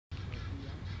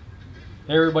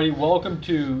Hey everybody, welcome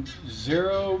to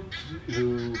Zero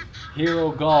to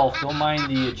Hero Golf. Don't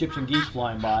mind the Egyptian geese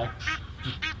flying by.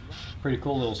 Pretty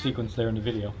cool little sequence there in the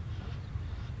video.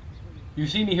 You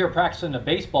see me here practicing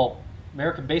the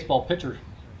American baseball pitcher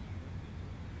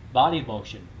body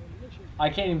motion.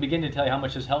 I can't even begin to tell you how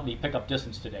much this helped me pick up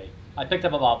distance today. I picked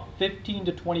up about 15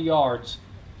 to 20 yards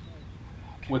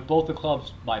with both the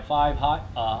clubs by 5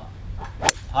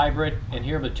 hybrid and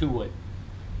here the 2-wood.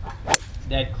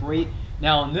 That great.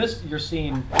 Now in this, you're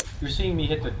seeing me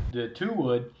hit the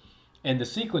 2-wood, and the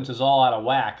sequence is all out of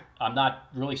whack. I'm not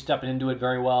really stepping into it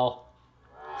very well.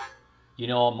 You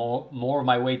know, more of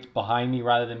my weight's behind me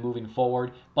rather than moving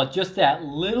forward. But just that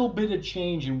little bit of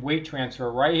change in weight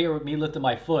transfer right here with me lifting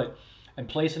my foot and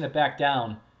placing it back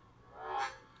down.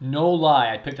 No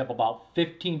lie, I picked up about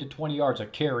 15 to 20 yards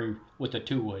of carry with the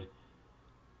 2-wood.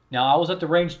 Now I was at the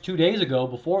range 2 days ago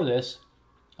before this.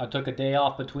 I took a day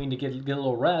off between to get a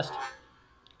little rest.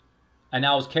 And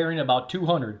I was carrying about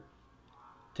 200.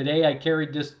 Today I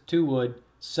carried this 2-wood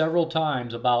several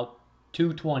times, about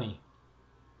 220.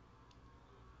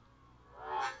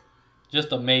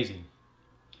 Just amazing.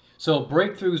 So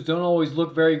breakthroughs don't always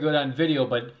look very good on video,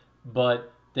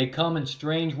 but they come in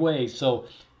strange ways. So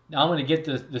now I'm going to get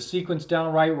the sequence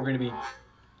down right. I'm going to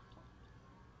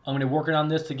be working on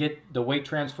this to get the weight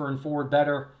transferring forward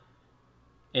better.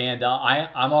 And I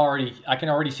can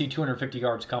already see 250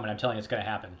 yards coming. I'm telling you, it's going to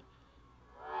happen.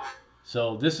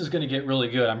 So this is going to get really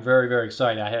good. I'm very, very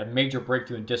excited. I had a major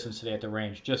breakthrough in distance today at the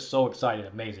range. Just so excited.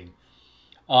 Amazing.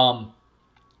 And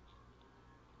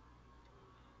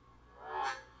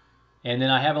then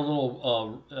I have a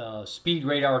little speed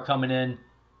radar coming in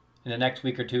the next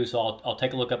week or two. So I'll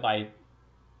take a look at my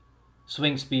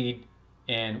swing speed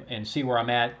and see where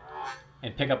I'm at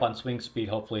and pick up on swing speed,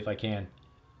 hopefully, if I can.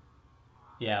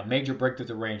 Yeah, major breakthrough at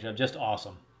the range. Just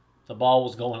awesome. The ball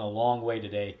was going a long way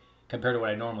today compared to what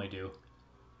I normally do.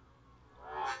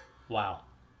 Wow,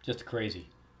 just crazy.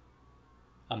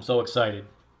 I'm so excited.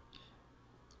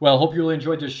 Well, hope you really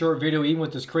enjoyed this short video, even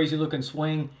with this crazy looking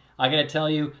swing. I gotta tell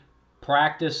you,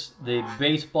 practice the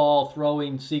baseball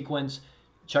throwing sequence.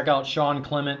 Check out Sean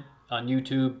Clement on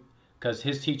YouTube, because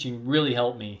his teaching really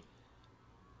helped me.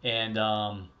 And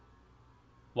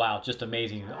wow, just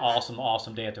amazing. Awesome,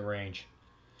 awesome day at the range.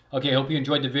 Okay, hope you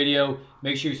enjoyed the video.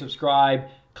 Make sure you subscribe.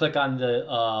 Click on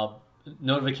the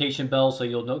notification bell so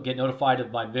you'll get notified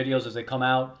of my videos as they come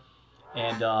out.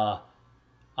 And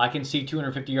I can see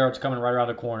 250 yards coming right around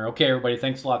the corner. Okay, everybody,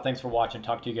 thanks a lot. Thanks for watching.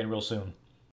 Talk to you again real soon.